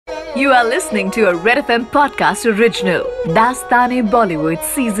You are listening to a Red FM podcast original, Dastane Bollywood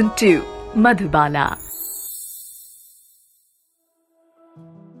Season 2, Madhubala.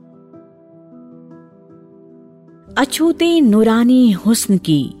 अछूते नूरानी हुस्न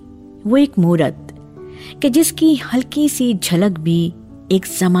की वो एक मूरत कि जिसकी हल्की सी झलक भी एक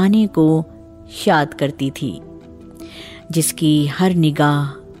ज़माने को शाद करती थी, जिसकी हर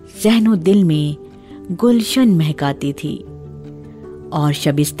निगाह ज़हनो दिल में गुलशन महकाती थी और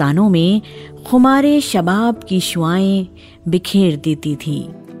शबिस्तानों में खुमारे शबाब की शुआएं बिखेर देती थी।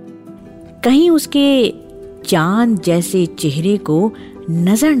 कहीं उसके चांद जैसे चेहरे को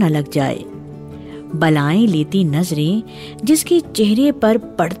नजर न लग जाए। बलाएं लेती नजरें जिसके चेहरे पर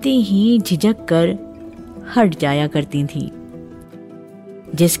पड़ते ही झिझक कर हट जाया करती थीं,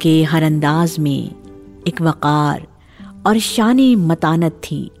 जिसके हर अंदाज में एक वक़ार और शान मतानत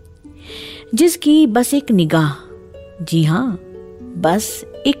थी, जिसकी बस एक निगाह, जी हाँ बस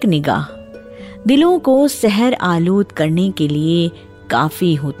एक निगाह, दिलों को सहर आलूद करने के लिए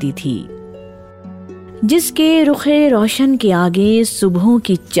काफ़ी होती थी, जिसके रुखे रोशन के आगे सुबहों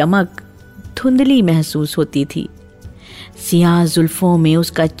की चमक धुंधली महसूस होती थी। सियाह जुल्फों में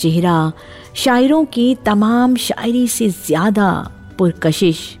उसका चेहरा शायरों की तमाम शायरी से ज़्यादा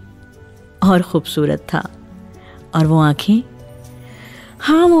पुरकशिश और ख़ूबसूरत था। और वो आँखें,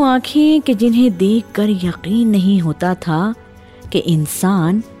 हाँ वो आँखें कि जिन्हें देखकर यकीन नहीं होता था कि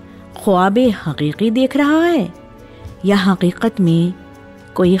इंसान ख्वाबे हकीकी देख रहा है या हकीकत में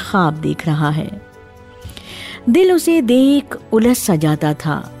कोई ख्वाब देख रहा है। दिल उसे देख उलझ सा जाता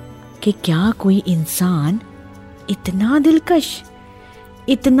था कि क्या कोई इंसान इतना दिलकश,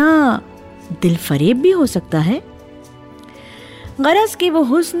 इतना दिलफरेब भी हो सकता है। गरज के वो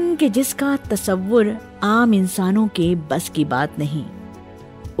हुस्न के जिसका तसव्वुर आम इंसानों के बस की बात नहीं,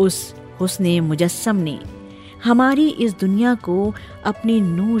 उस हुस्ने मुजस्सम ने हमारी इस दुनिया को अपने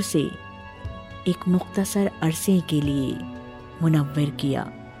नूर से एक मुख्तसर अरसे के लिए मुनव्वर किया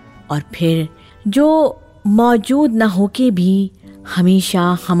और फिर जो मौजूद न होके भी हमेशा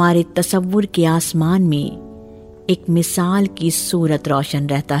हमारे तसव्वुर के आसमान में एक मिसाल की सूरत रोशन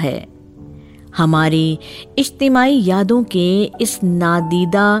रहता है। हमारी इज्तिमाई यादों के इस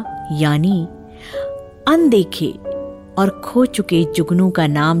नादीदा यानी अनदेखे और खो चुके जुगनू का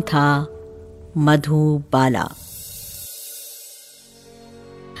नाम था मधुबाला।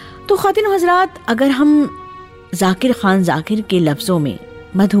 तो ख़ातिन हज़रात, अगर हम जाकिर खान जाकिर के लफ्ज़ों में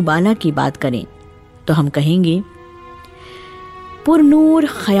मधुबाला की बात करें तो हम कहेंगे, पुरनूर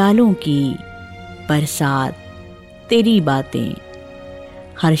ख्यालों की बरसात तेरी बातें,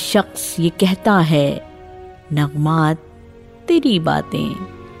 हर शख्स ये कहता है नगमात तेरी बातें,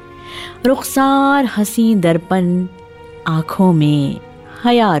 रुखसार हंसी दर्पण आँखों में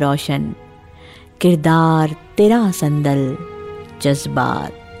हया रोशन, किरदार तेरा संदल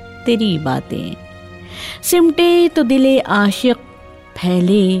जज्बात तेरी बातें, सिमटे तो दिले आशिक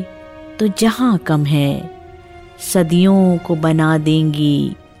फैले तो जहां कम है, सदियों को बना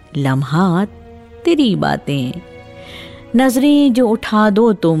देंगी लम्हात तेरी बातें, नजरें जो उठा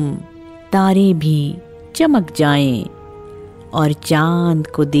दो तुम तारे भी चमक जाएं और चांद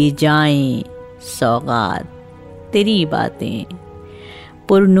को दे जाएं सौगात तेरी बातें,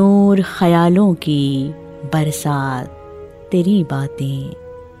 पुरनूर ख्यालों की बरसात तेरी बातें,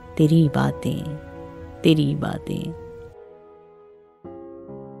 तेरी बातें, तेरी बातें।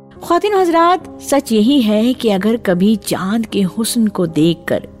 ख्वातिन हजरात, सच यही है कि अगर कभी चांद के हुस्न को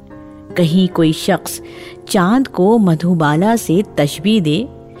देखकर कहीं कोई शख्स चांद को मधुबाला से तशबीह दे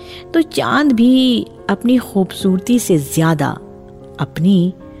तो चांद भी अपनी खूबसूरती से ज़्यादा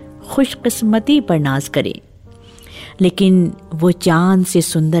अपनी खुशकिस्मती पर नाज करे। लेकिन वो चांद से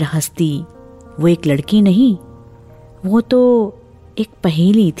सुंदर हस्ती वो एक लड़की नहीं, वो तो एक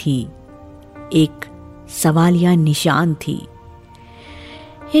पहेली थी, एक सवालिया निशान थी,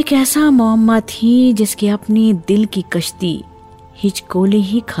 एक ऐसा मौम्मा थी जिसके अपनी दिल की कश्ती हिचकोले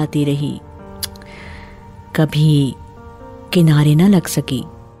ही खाती रही, कभी किनारे न लग सकी।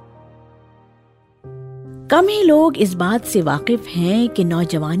 कम ही लोग इस बात से वाकिफ हैं कि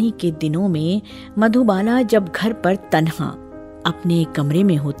नौजवानी के दिनों में मधुबाला जब घर पर तन्हा अपने कमरे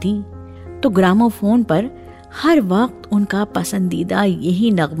में होती तो ग्रामोफोन पर हर वक्त उनका पसंदीदा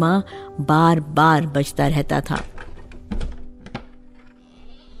यही नगमा बार बार बजता रहता था।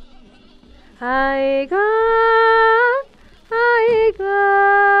 आएगा आएगा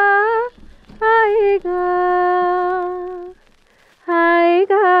आएगा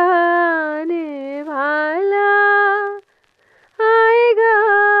आएगा आने वाला आएगा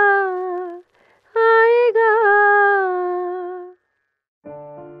आएगा।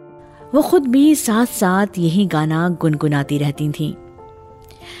 वो खुद भी साथ साथ यही गाना गुनगुनाती रहती थीं।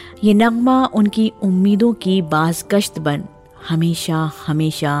 ये नगमा उनकी उम्मीदों की बाज़गश्त बन हमेशा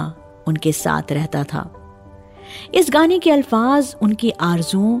हमेशा उनके साथ रहता था। इस गाने के अल्फाज उनकी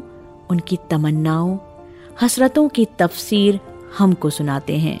आरजुओं, उनकी तमन्नाओं, हसरतों की तफसीर हमको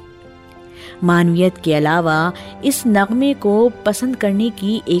सुनाते हैं। मानवियत के अलावा इस नगमे को पसंद करने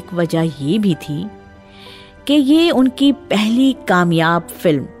की एक वजह ये भी थी कि ये उनकी पहली कामयाब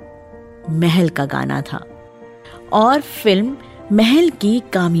फिल्म महल का गाना था और फिल्म महल की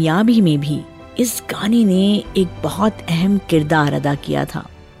कामयाबी में भी इस गाने ने एक बहुत अहम किरदार अदा किया था।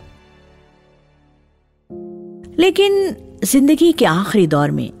 लेकिन जिंदगी के आखिरी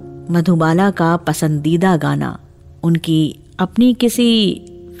दौर में मधुबाला का पसंदीदा गाना उनकी अपनी किसी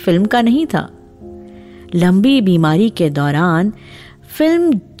फिल्म का नहीं था। लंबी बीमारी के दौरान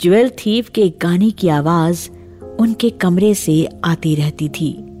फिल्म ज्वेल थीफ के गाने की आवाज उनके कमरे से आती रहती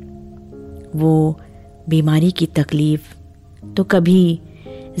थी। वो बीमारी की तकलीफ तो कभी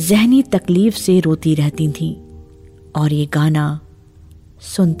जहनी तकलीफ से रोती रहती थी और ये गाना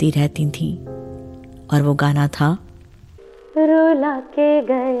सुनती रहती थी। और वो गाना था, रुला के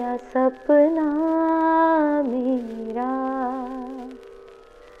गया सपना मेरा,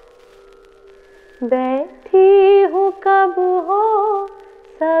 बैठी हूँ कब हो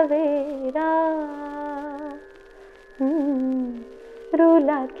सवेरा,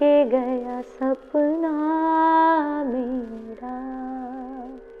 रुला के गया सपना मेरा।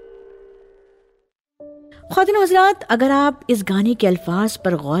 ख़वातीन व हज़रात, अगर आप इस गाने के अल्फाज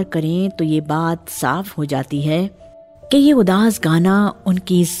पर गौर करें तो ये बात साफ हो जाती है कि ये उदास गाना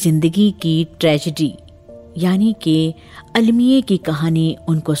उनकी ज़िंदगी की ट्रेजेडी यानी कि अलमिये की कहानी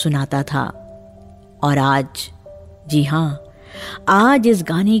उनको सुनाता था। और आज, जी हाँ, आज इस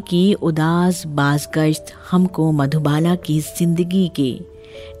गाने की उदास बाज़गश्त हमको मधुबाला की ज़िंदगी के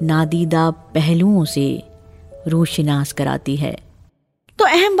नादीदा पहलुओं से रोशनास कराती है। तो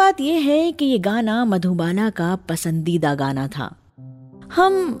अहम बात यह है कि ये गाना मधुबाला का पसंदीदा गाना था।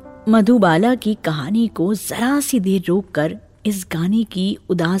 हम मधुबाला की कहानी को जरा सी देर रोककर इस गाने की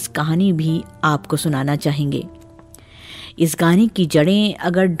उदास कहानी भी आपको सुनाना चाहेंगे। इस गाने की जड़ें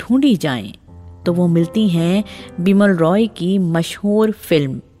अगर ढूंढी जाएं तो वो मिलती हैं बिमल रॉय की मशहूर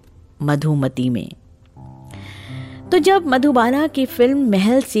फिल्म मधुमती में। तो जब मधुबाला की फिल्म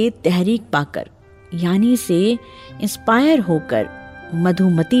महल से तहरीक पाकर यानी से इंस्पायर होकर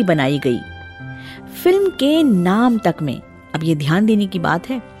मधुमती बनाई गई, फिल्म के नाम तक में, अब ये ध्यान देने की बात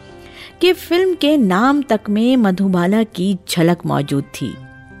है कि फिल्म के नाम तक में मधुबाला की झलक मौजूद थी,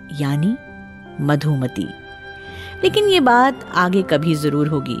 यानी मधुमती। लेकिन ये बात आगे कभी जरूर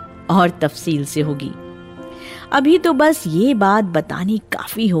होगी और तफसील से होगी। अभी तो बस ये बात बतानी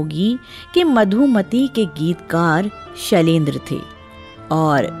काफी होगी कि मधुमती के गीतकार शैलेंद्र थे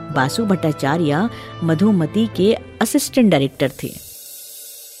और बासु भट्टाचार्य मधुमती के असिस्टेंट डायरेक्टर थे।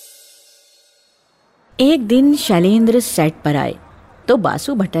 एक दिन शैलेंद्र सेट पर आए तो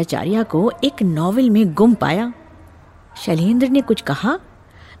बासु भट्टाचार्य को एक नॉवेल में गुम पाया। शैलेंद्र ने कुछ कहा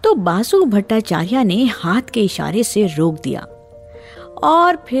तो बासु भट्टाचार्य ने हाथ के इशारे से रोक दिया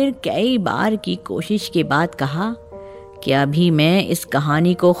और फिर कई बार की कोशिश के बाद कहा कि अभी मैं इस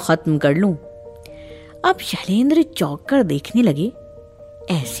कहानी को खत्म कर लूं। अब शैलेंद्र चौंक कर देखने लगे।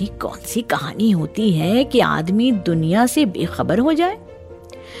 ऐसी कौन सी कहानी होती है कि आदमी दुनिया से बेखबर हो जाए।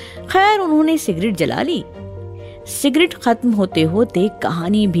 खैर, उन्होंने सिगरेट जला ली। सिगरेट खत्म होते होते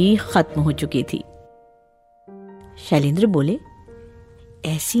कहानी भी खत्म हो चुकी थी। शैलेंद्र बोले,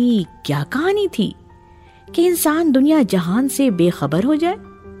 ऐसी क्या कहानी थी कि इंसान दुनिया जहान से बेखबर हो जाए?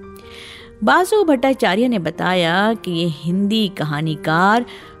 बासु भट्टाचार्य ने बताया कि ये हिंदी कहानीकार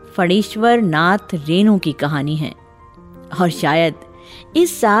फणीश्वर नाथ रेणु की कहानी है और शायद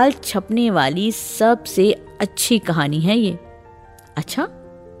इस साल छपने वाली सबसे अच्छी कहानी है ये। अच्छा,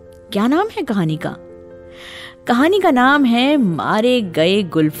 क्या नाम है कहानी का? कहानी का नाम है मारे गए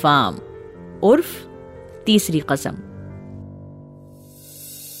गुलफाम उर्फ तीसरी कसम।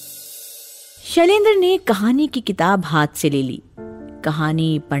 शैलेंद्र ने कहानी की किताब हाथ से ले ली,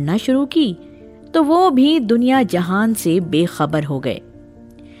 कहानी पढ़ना शुरू की तो वो भी दुनिया जहान से बेखबर हो गए।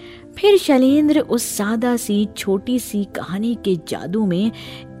 फिर शैलेंद्र उस सादा सी छोटी सी कहानी के जादू में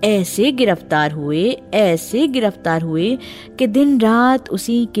ऐसे गिरफ्तार हुए कि दिन रात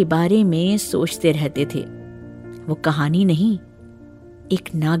उसी के बारे में सोचते रहते थे। वो कहानी नहीं, एक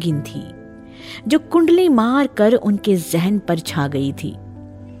नागिन थी जो कुंडली मार कर उनके जहन पर छा गई थी।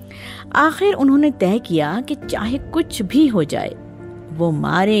 आखिर उन्होंने तय किया कि चाहे कुछ भी हो जाए वो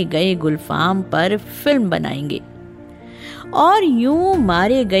मारे गए गुलफाम पर फिल्म बनाएंगे। और यूं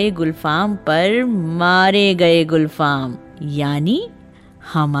मारे गए गुलफाम पर मारे गए गुलफाम यानी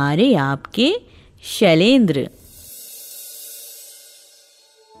हमारे आपके शैलेंद्र।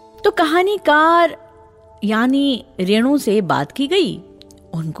 तो कहानीकार यानी रेणु से बात की गई।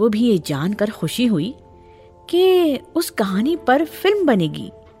 उनको भी ये जानकर खुशी हुई कि उस कहानी पर फिल्म बनेगी।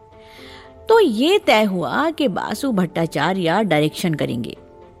 तो ये तय हुआ कि बासु भट्टाचार्य डायरेक्शन करेंगे।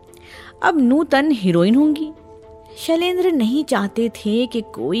 अब नूतन हीरोइन होंगी। शैलेंद्र नहीं चाहते थे कि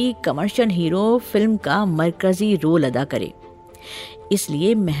कोई कमर्शियल हीरो फिल्म का मरकजी रोल अदा करे,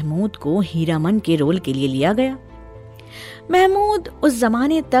 इसलिए महमूद को हीरामन के रोल के लिए लिया गया। महमूद उस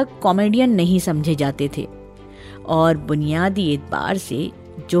जमाने तक कॉमेडियन नहीं समझे जाते थे और बुनियादी एतबार से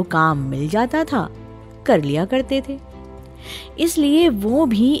जो काम मिल जाता था कर लिया करते थे, इसलिए वो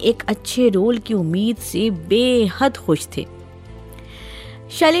भी एक अच्छे रोल की उम्मीद से बेहद खुश थे।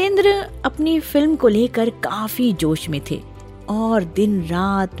 शैलेंद्र अपनी फिल्म को लेकर काफी जोश में थे और दिन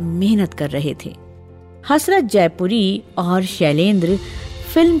रात मेहनत कर रहे थे। हसरत जयपुरी और शैलेंद्र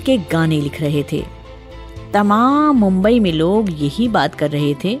फिल्म के गाने लिख रहे थे। तमाम मुंबई में लोग यही बात कर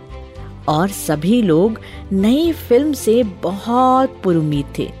रहे थे और सभी लोग नई फिल्म से बहुत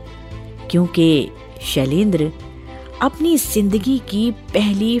पुरुमीद थे, क्योंकि शैलेंद्र अपनी जिंदगी की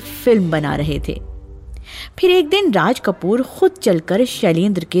पहली फिल्म बना रहे थे। फिर एक दिन राज कपूर खुद चलकर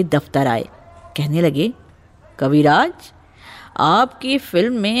शैलेंद्र के दफ्तर आए। कहने लगे, कविराज, आपकी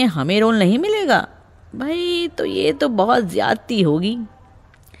फिल्म में हमें रोल नहीं मिलेगा? भाई, तो ये तो बहुत ज्यादती होगी।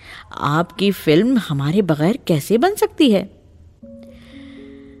 आपकी फिल्म हमारे बगैर कैसे बन सकती है?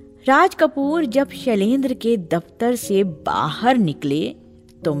 राज कपूर जब शैलेंद्र के दफ्तर से बाहर निकले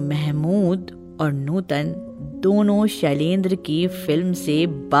तो महमूद और नूतन दोनों शैलेंद्र की फिल्म से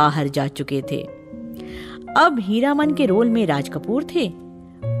बाहर जा चुके थे। अब हीरामन के रोल में राज कपूर थे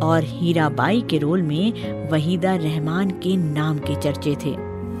और हीराबाई के रोल में वहीदा रहमान के नाम के चर्चे थे।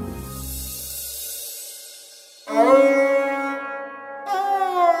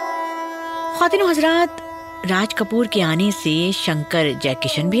 ख्वातीनो हजरात, राज कपूर के आने से शंकर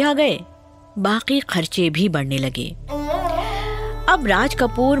जयकिशन भी आ गए। बाकी खर्चे भी बढ़ने लगे। अब राज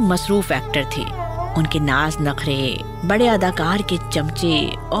कपूर मसरूफ एक्टर थे। उनके नाज नखरे, बड़े अदाकार के चमचे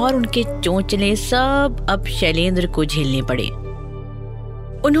और उनके चोंचले सब अब शैलेंद्र को झेलने पड़े।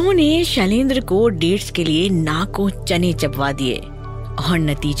 उन्होंने शैलेंद्र को डेट्स के लिए नाकों चने चबवा दिए और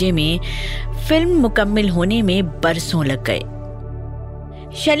नतीजे में फिल्म मुकम्मल होने में बरसों लग गए।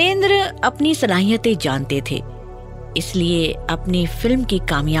 शैलेंद्र अपनी सलाहियतें जानते थे, इसलिए अपनी फिल्म की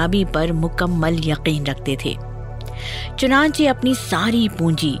कामयाबी पर मुकम्मल यकीन रखते थे। चुनांचे अपनी सारी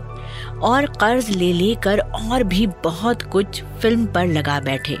पूंजी और कर्ज ले लेकर और भी बहुत कुछ फिल्म पर लगा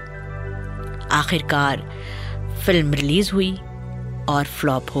बैठे। आखिरकार फिल्म रिलीज हुई और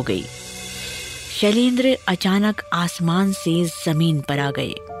फ्लॉप हो गई। शैलेंद्र अचानक आसमान से जमीन पर आ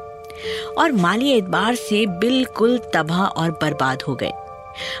गए और माली एतबार से बिल्कुल तबाह और बर्बाद हो गए।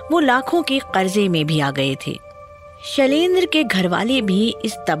 वो लाखों के कर्जे में भी आ गए थे। शैलेंद्र के घरवाले भी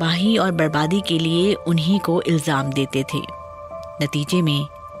इस तबाही और बर्बादी के लिए उन्हीं को इल्जाम देते थे। नतीजे में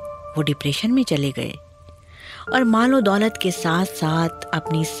वो डिप्रेशन में चले गए और मालो दौलत के साथ साथ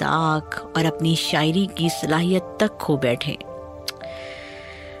अपनी साख और अपनी शायरी की सलाहियत तक खो बैठे।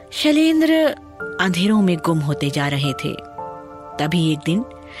 शैलेंद्र अंधेरों में गुम होते जा रहे थे। तभी एक दिन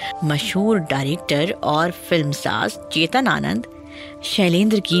मशहूर डायरेक्टर और फिल्मसाज चेतन आनंद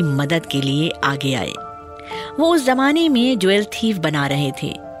शैलेंद्र की मदद के लिए आगे आए। वो उस जमाने में ज्वेल थीफ बना रहे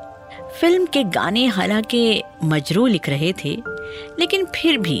थे। फिल्म के गाने हालांकि मजरू लिख रहे थे, लेकिन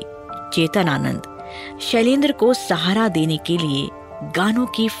फिर भी चेतन आनंद शैलेंद्र को सहारा देने के लिए गानों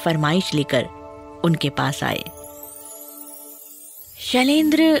की फरमाइश लेकर उनके पास आए।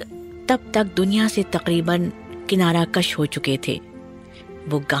 शैलेंद्र तब तक दुनिया से तकरीबन किनारा कश हो चुके थे।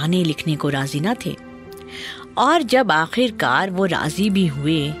 वो गाने लिखने को राजी न थे और जब आखिरकार वो राजी भी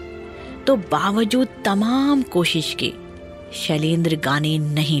हुए तो बावजूद तमाम कोशिश के शैलेंद्र गाने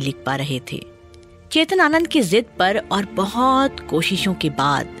नहीं लिख पा रहे थे। चेतन आनंद की जिद पर और बहुत कोशिशों के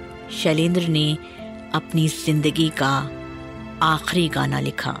बाद शैलेंद्र ने अपनी जिंदगी का आखिरी गाना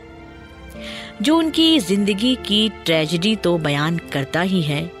लिखा, जो उनकी जिंदगी की ट्रेजेडी तो बयान करता ही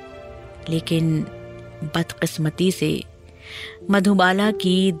है, लेकिन बदकिस्मती से मधुबाला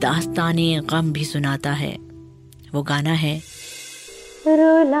की दास्ताने गम भी सुनाता है। वो गाना है,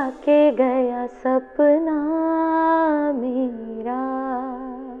 रुला के गया सपना मेरा,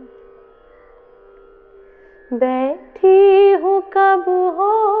 बैठी हूँ कब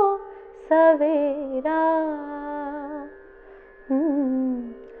हो सवेरा,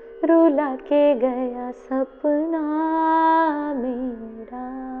 रुला के गया सपना मेरा।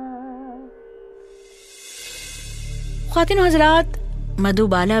 ख्वातीनो हजरात,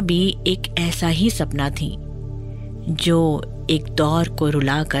 मधुबाला भी एक ऐसा ही सपना थी जो एक दौर को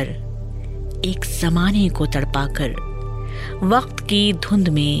रुलाकर, एक जमाने को तड़पाकर वक्त की धुंध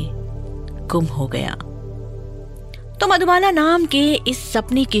में गुम हो गया। तो मधुबाला नाम के इस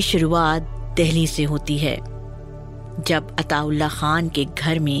सपने की शुरुआत दिल्ली से होती है, जब अताउल्ला खान के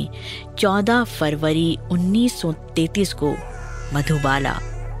घर में 14 फरवरी 1933 को मधुबाला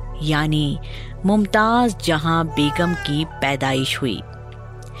यानी मुमताज जहां बेगम की पैदाइश हुई।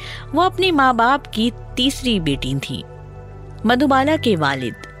 वो अपने माँ बाप की तीसरी बेटी थी। मधुबाला के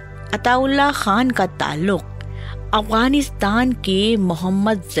वालिद अताउल्ला खान का ताल्लुक अफगानिस्तान के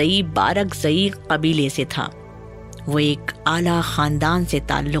मोहम्मद जई बारक जई कबीले से था। वो एक आला खानदान से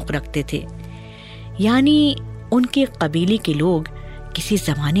ताल्लुक रखते थे, यानी उनके कबीले के लोग किसी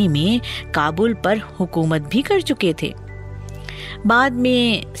जमाने में काबुल पर हुकूमत भी कर चुके थे। बाद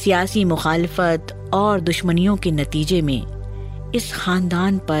में सियासी मुखालफत और दुश्मनियों के नतीजे में इस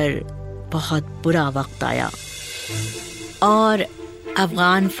खानदान पर बहुत बुरा वक्त आया और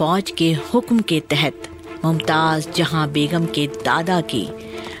अफगान फौज के हुक्म के तहत मुमताज जहां बेगम के दादा के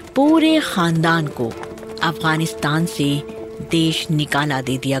पूरे खानदान को अफगानिस्तान से देश निकाला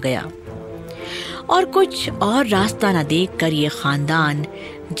दे दिया गया और कुछ और रास्ता न देखकर ये खानदान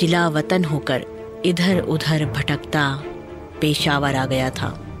जिला वतन होकर इधर उधर भटकता पेशावर आ गया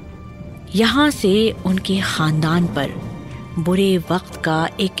था। यहाँ से उनके खानदान पर बुरे वक्त का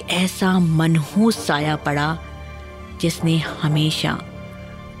एक ऐसा मनहूस साया पड़ा जिसने हमेशा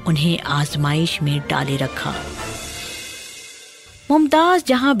उन्हें आजमाइश में डाले रखा। मुमताज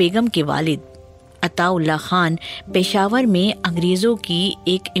जहां बेगम के वालिद अताउल्ला खान पेशावर में अंग्रेजों की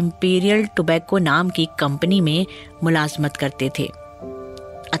एक इंपीरियल टोबैको नाम की कंपनी में मुलाजमत करते थे।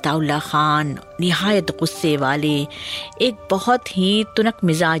 अताउल्ला खान निहायत गुस्से वाले एक बहुत ही तुनक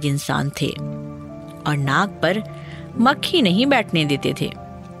मिजाज इंसान थे और नाक पर मक्खी नहीं बैठने देते थे।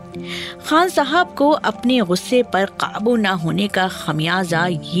 खान साहब को अपने गुस्से पर काबू ना होने का खमियाजा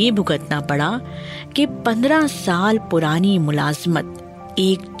ये भुगतना पड़ा कि 15 साल पुरानी मुलाजमत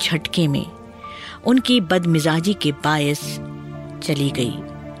एक झटके में उनकी बदमिजाजी के बायस चली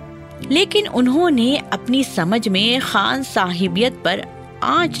गई। लेकिन उन्होंने अपनी समझ में खान साहिबियत पर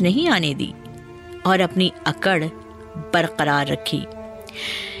आंच नहीं आने दी और अपनी अकड़ बरकरार रखी।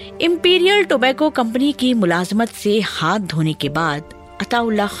 इंपीरियल टोबैको कंपनी की मुलाजमत से हाथ धोने के बाद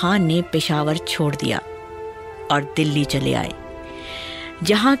अताउल्ला खान ने पेशावर छोड़ दिया और दिल्ली चले आए,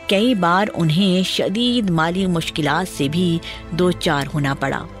 जहां कई बार उन्हें शदीद माली मुश्किलात से भी दो चार होना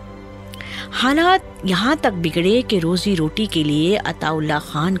पड़ा। हालात यहाँ तक बिगड़े कि रोजी रोटी के लिए अताउल्ला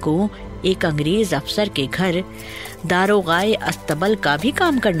खान को एक अंग्रेज अफसर के घर दारोगाए अस्तबल का भी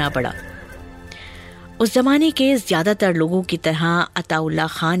काम करना पड़ा। उस जमाने के ज्यादातर लोगों की तरह अताउल्ला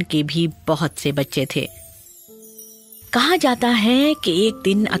खान के भी बहुत से बच्चे थे। कहा जाता है कि एक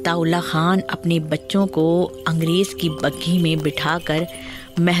दिन अताउल्ला खान अपने बच्चों को अंग्रेज की बग्घी में बिठाकर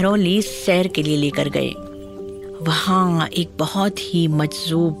महरौली सैर के लिए लेकर गए। वहाँ एक बहुत ही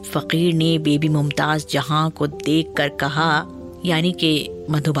मजजूब फकीर ने बेबी मुमताज जहां को देखकर कहा, यानी कि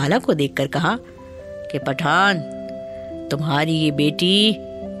मधुबाला को देखकर कहा कि पठान, तुम्हारी ये बेटी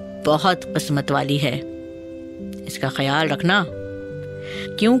बहुत किस्मत वाली है, इसका ख्याल रखना,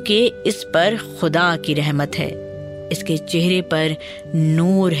 क्योंकि इस पर खुदा की रहमत है। इसके चेहरे पर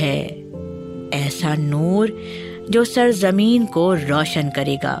नूर है, ऐसा नूर जो सरजमीन को रोशन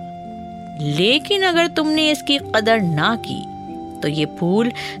करेगा। लेकिन अगर तुमने इसकी कदर ना की तो ये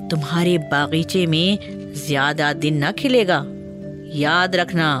फूल तुम्हारे बागीचे में ज्यादा दिन न खिलेगा। याद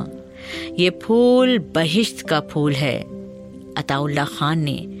रखना, ये फूल बहिश्त का फूल है। अताउल्ला खान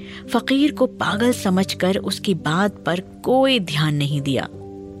ने फकीर को पागल समझकर उसकी बात पर कोई ध्यान नहीं दिया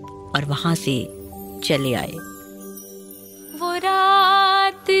और वहां से चले आए। वो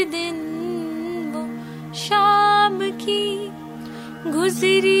रात दिन वो शाम की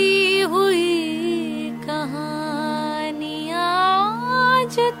गुजरी हुई कहानियां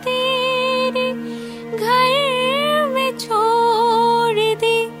जो तेरे घर में छोड़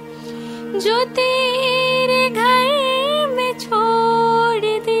दी, जो तेरे घर में छोड़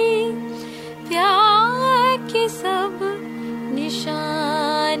दी, प्यार की सब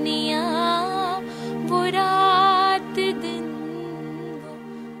निशानियां, वो रात दिन वो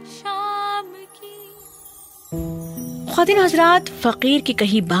शाम की। ख्वातीन हजरात, फकीर की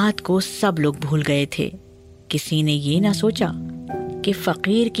कही बात को सब लोग भूल गए थे। किसी ने ये ना सोचा कि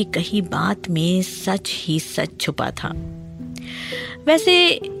फकीर की कही बात में सच ही सच छुपा था।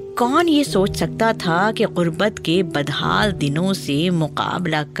 वैसे कौन ये सोच सकता था कि गुर्बत के बदहाल दिनों से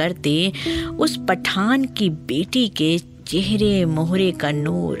मुकाबला करते उस पठान की बेटी के चेहरे मोहरे का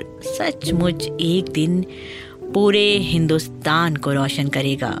नूर सचमुच एक दिन पूरे हिंदुस्तान को रोशन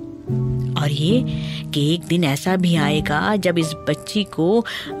करेगा, और ये कि एक दिन ऐसा भी आएगा जब इस बच्ची को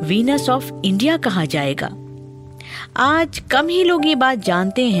वीनस ऑफ इंडिया कहा जाएगा। आज कम ही लोग ये बात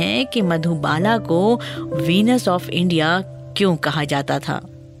जानते हैं कि मधुबाला को वीनस ऑफ इंडिया क्यों कहा जाता था।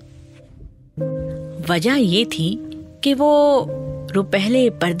 वजह ये थी कि वो रुपहले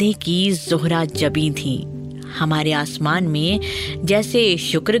पर्दे की ज़ोहरा जबीं थी। हमारे आसमान में जैसे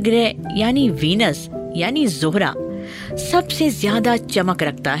शुक्र ग्रह यानी वीनस यानी ज़ोहरा सबसे ज्यादा चमक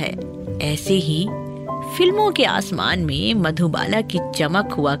रखता है, ऐसे ही फिल्मों के आसमान में मधुबाला की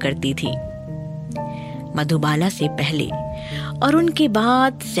चमक हुआ करती थी। मधुबाला से पहले और उनके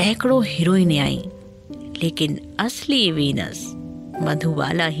बाद सैकड़ों हीरोइनें आईं, लेकिन असली वीनस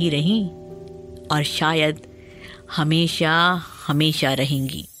मधुबाला ही रहीं और शायद हमेशा हमेशा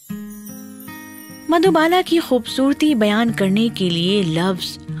रहेंगी। मधुबाला की खूबसूरती बयान करने के लिए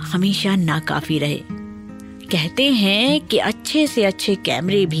लफ्ज हमेशा नाकाफी रहे। कहते हैं कि अच्छे से अच्छे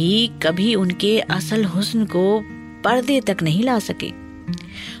कैमरे भी कभी उनके असल हुस्न को पर्दे तक नहीं ला सके।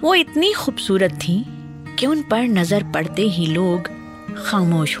 वो इतनी खूबसूरत थी कि उन पर नजर पड़ते ही लोग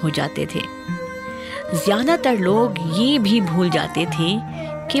खामोश हो जाते थे। ज्यादातर लोग ये भी भूल जाते थे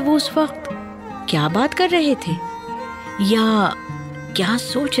कि वो उस वक्त क्या बात कर रहे थे या क्या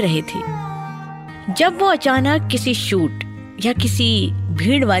सोच रहे थे। जब वो अचानक किसी शूट या किसी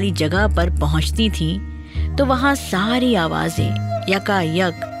भीड़ वाली जगह पर पहुंचती थी तो वहां सारी आवाजें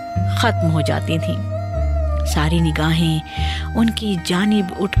यकायक खत्म हो जाती थीं। सारी निगाहें उनकी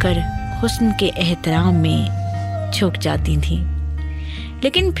जानिब उठकर हुस्न के एहतराम में झुक जाती थीं।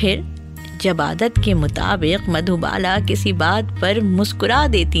 लेकिन फिर जब आदत के मुताबिक मधुबाला किसी बात पर मुस्कुरा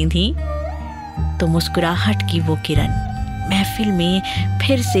देती थीं, तो मुस्कुराहट की वो किरण महफिल में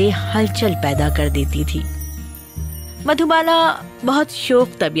फिर से हलचल पैदा कर देती थी। मधुबाला बहुत शौक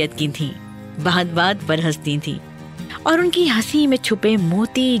तबीयत की थी, बात बात पर हंसती थी और उनकी हंसी में छुपे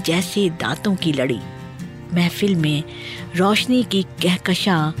मोती जैसे दांतों की लड़ी महफिल में रोशनी की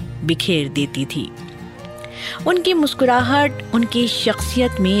कहकशां बिखेर देती थी। उनकी मुस्कुराहट उनकी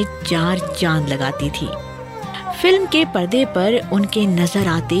शख्सियत में चार चांद लगाती थी। फिल्म के पर्दे पर उनके नजर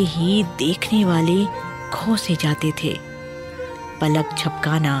आते ही देखने वाले खो से जाते थे, पलक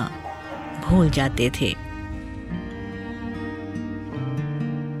झपकाना भूल जाते थे।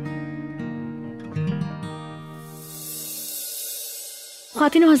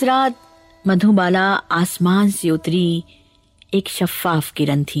 ख़वातीन हज़रात, मधुबाला आसमान से उतरी एक शफ़ाफ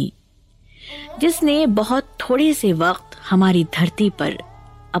किरण थी जिसने बहुत थोड़े से वक्त हमारी धरती पर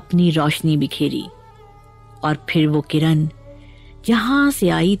अपनी रोशनी बिखेरी और फिर वो किरण जहां से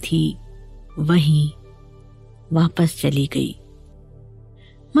आई थी वहीं वापस चली गई।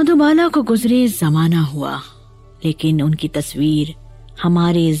 मधुबाला को गुजरे ज़माना हुआ, लेकिन उनकी तस्वीर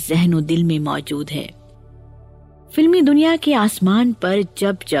हमारे ज़हन और दिल में मौजूद है। फिल्मी दुनिया के आसमान पर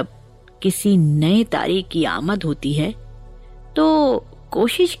जब जब किसी नए तारे की आमद होती है तो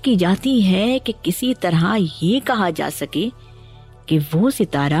कोशिश की जाती है कि किसी तरह ये कहा जा सके कि वो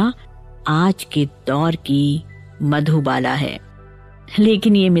सितारा आज के दौर की मधुबाला है।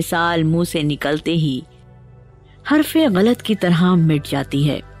 लेकिन ये मिसाल मुंह से निकलते ही हरफे गलत की तरह मिट जाती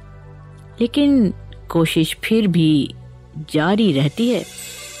है, लेकिन कोशिश फिर भी जारी रहती है।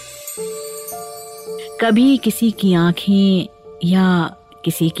 कभी किसी की आंखें या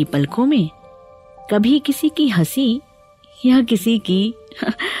किसी की पलकों में, कभी किसी की हंसी या किसी की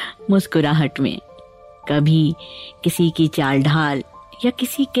मुस्कुराहट में, कभी किसी की चाल ढाल या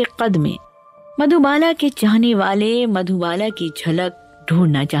किसी के कद में मधुबाला के चाहने वाले मधुबाला की झलक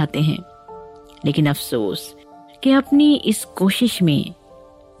ढूंढना चाहते हैं। लेकिन अफसोस कि अपनी इस कोशिश में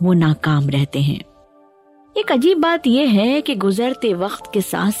वो नाकाम रहते हैं। एक अजीब बात यह है कि गुजरते वक्त के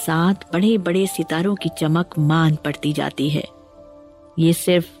साथ साथ बड़े बड़े सितारों की चमक मान पड़ती जाती है। ये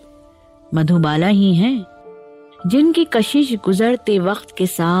सिर्फ मधुबाला ही हैं जिनकी कशिश गुजरते वक्त के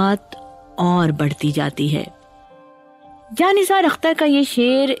साथ और बढ़ती जाती है। जानिसार अख्तर का ये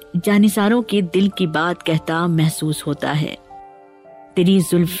शेर जानिसारों के दिल की बात कहता महसूस होता है। तेरी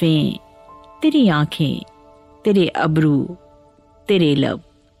जुल्फें, तेरी आंखें, तेरे अबरू, तेरे लब,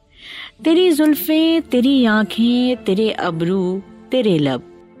 तेरी जुल्फें, तेरी आंखें, तेरे अबरू, तेरे लब,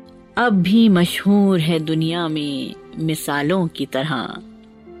 अब भी मशहूर है दुनिया में मिसालों की तरह।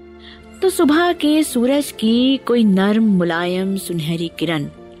 तो सुबह के सूरज की कोई नर्म मुलायम सुनहरी किरण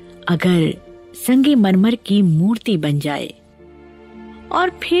अगर संगे मरमर की मूर्ति बन जाए और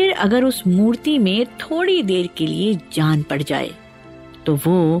फिर अगर उस मूर्ति में थोड़ी देर के लिए जान पड़ जाए तो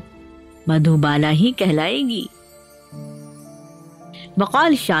वो मधुबाला ही कहलाएगी।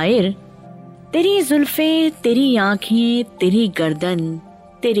 वक़ाल शायर, तेरी जुल्फें, तेरी आंखें, तेरी गर्दन,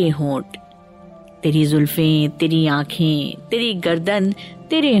 तेरे होंठ, तेरी जुल्फें, तेरी आंखें, तेरी गर्दन,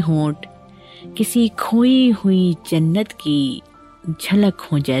 तेरे होंठ, किसी खोई हुई जन्नत की झलक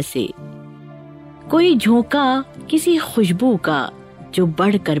हो जैसे। कोई झोंका किसी खुशबू का जो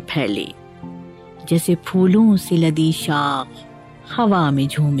बढ़कर फैले, जैसे फूलों से लदी शाख हवा में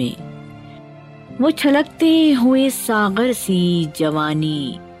झूमे। वो छलकते हुए सागर सी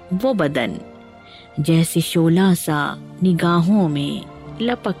जवानी, वो बदन जैसे शोला सा निगाहों में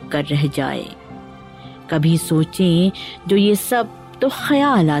लपक कर रह जाए। कभी सोचें जो ये सब तो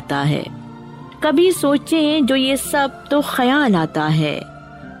ख्याल आता है, कभी सोचें जो ये सब तो ख्याल आता है।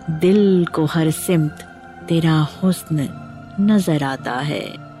 दिल को हर सिमत तेरा हुस्न नजर आता है।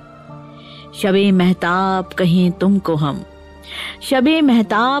 शबे महताब कहें तुमको हम, शबे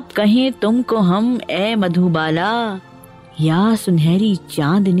महताब कहें तुमको हम, ए मधुबाला, या सुनहरी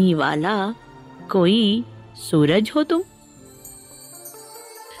चांदनी वाला कोई सूरज हो तुम।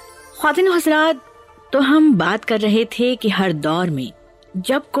 ख्वातीन हज़रात, तो हम बात कर रहे थे कि हर दौर में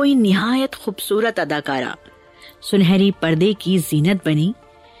जब कोई निहायत खूबसूरत अदाकारा सुनहरी पर्दे की जीनत बनी,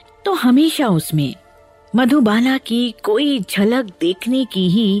 तो हमेशा उसमें मधुबाला की कोई झलक देखने की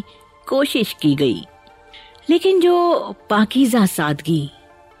ही कोशिश की गई। लेकिन जो पाकीज़ा सादगी,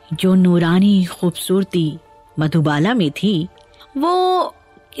 जो नूरानी खूबसूरती मधुबाला में थी, वो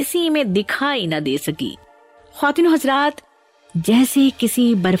किसी में दिखाई न दे सकी। ख्वातीन हज़रात, जैसे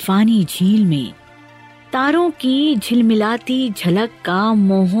किसी बर्फानी झील में तारों की झिलमिलाती झलक का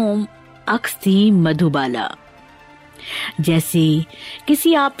मोहम अक्स थी मधुबाला। जैसे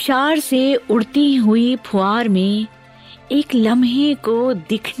किसी आबशार से उड़ती हुई फुआर में एक लम्हे को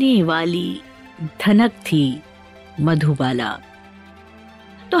दिखने वाली धनक थी मधुबाला।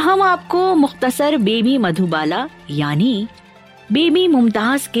 तो हम आपको मुख्तसर बेबी मधुबाला यानी बेबी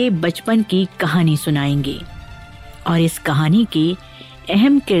मुमताज के बचपन की कहानी सुनाएंगे और इस कहानी के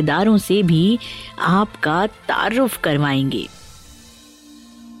अहम किरदारों से भी आपका तारुफ करवाएंगे।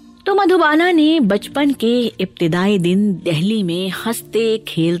 तो मधुबाला ने बचपन के इब्तिदाई दिन दिल्ली में हंसते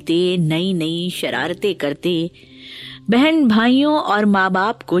खेलते नई नई शरारतें करते, बहन भाइयों और माँ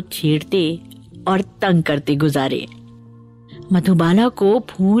बाप को छेड़ते और तंग करते गुजारे। मधुबाला को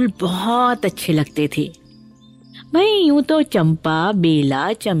फूल बहुत अच्छे लगते थे। भाई यूं तो चंपा,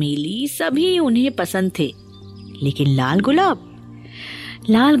 बेला, चमेली सभी उन्हें पसंद थे, लेकिन लाल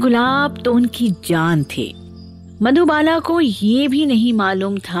गुलाब तो उनकी जान थे। मधुबाला को ये भी नहीं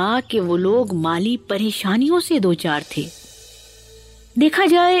मालूम था कि वो लोग माली परेशानियों से दो चार थे। देखा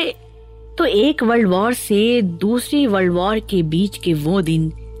जाए तो एक वर्ल्ड वॉर से दूसरी वर्ल्ड वॉर के बीच के वो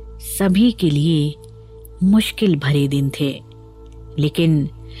दिन सभी के लिए मुश्किल भरे दिन थे। लेकिन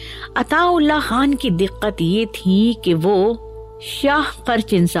अताउल्लाह खान की दिक्कत ये थी कि वो शाह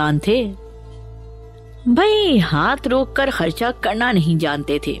खर्च इंसान थे। भाई हाथ रोककर खर्चा करना नहीं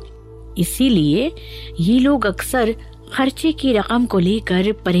जानते थे, इसीलिए ये लोग अक्सर खर्चे की रकम को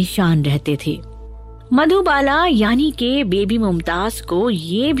लेकर परेशान रहते थे। मधुबाला यानी के बेबी मुमताज को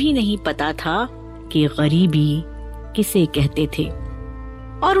ये भी नहीं पता था कि गरीबी किसे कहते थे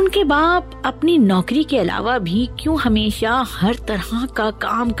और उनके बाप अपनी नौकरी के अलावा भी क्यों हमेशा हर तरह का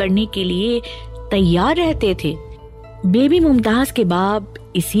काम करने के लिए तैयार रहते थे। बेबी मुमताज के बाप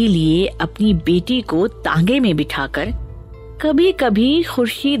इसीलिए अपनी बेटी को तांगे में बिठाकर कभी कभी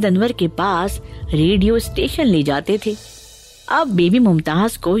खुर्शीद अनवर के पास रेडियो स्टेशन ले जाते थे। अब बेबी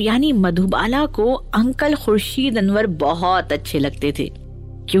मुमताज को यानी मधुबाला को अंकल खुर्शीद अनवर बहुत अच्छे लगते थे,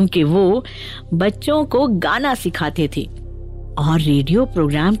 क्योंकि वो बच्चों को गाना सिखाते थे और रेडियो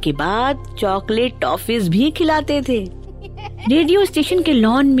प्रोग्राम के बाद चॉकलेट टॉफीज भी खिलाते थे। रेडियो स्टेशन के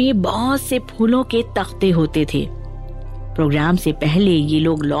लॉन में बहुत से फूलों के तख्ते होते थे। प्रोग्राम से पहले ये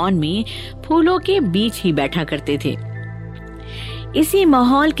लोग लॉन में फूलों के बीच ही बैठा करते थे। इसी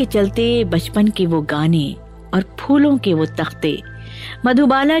माहौल के चलते बचपन के वो गाने और फूलों के वो तख्ते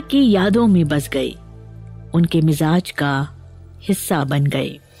मधुबाला की यादों में बस गए, उनके मिजाज का हिस्सा बन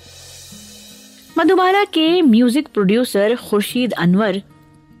गए। मधुबाला के म्यूजिक प्रोड्यूसर खुर्शीद अनवर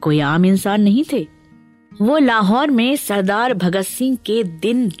कोई आम इंसान नहीं थे। वो लाहौर में सरदार भगत सिंह के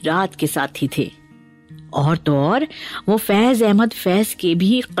दिन रात के साथी थे और तो और वो फैज अहमद फैज के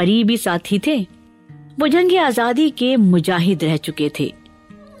भी करीबी साथी थे। वो जंग आजादी के मुजाहिद रह चुके थे।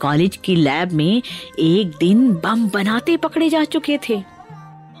 कॉलेज की लैब में एक दिन बम बनाते पकड़े जा चुके थे।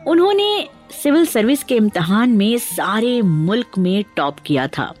 उन्होंने सिविल सर्विस के इम्तिहान में सारे मुल्क में टॉप किया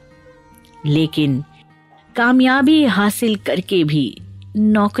था, लेकिन कामयाबी हासिल करके भी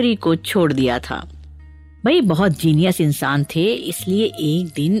नौकरी को छोड़ दिया था। भाई बहुत जीनियस इंसान थे, इसलिए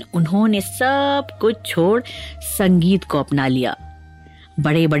एक दिन उन्होंने सब कुछ छोड़ संगीत को अपना लिया।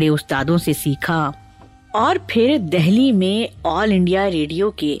 बड़े बड़े उस्तादों से सीखा और फिर दिल्ली में ऑल इंडिया रेडियो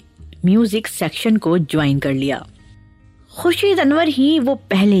के म्यूजिक सेक्शन को ज्वाइन कर लिया। खुर्शीद अनवर ही वो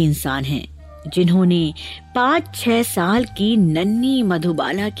पहले इंसान हैं जिन्होंने 5-6 साल की नन्ही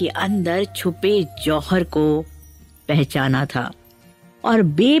मधुबाला के अंदर छुपे जौहर को पहचाना था और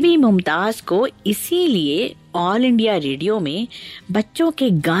बेबी मुमताज को इसीलिए ऑल इंडिया रेडियो में बच्चों के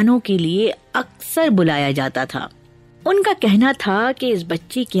गानों के लिए अक्सर बुलाया जाता था। उनका कहना था कि इस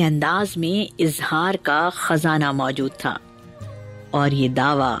बच्ची के अंदाज में इजहार का खजाना मौजूद था और ये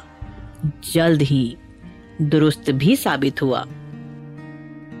दावा जल्द ही दुरुस्त भी साबित हुआ।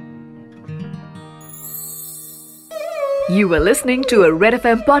 You were listening to a Red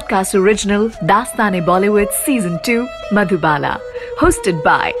FM podcast original, Dastane Bollywood Season 2, Madhubala, hosted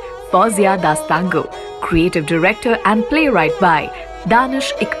by Fauzia Dastango, creative director and playwright by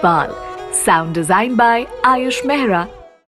Danish Iqbal, sound design by Ayush Mehra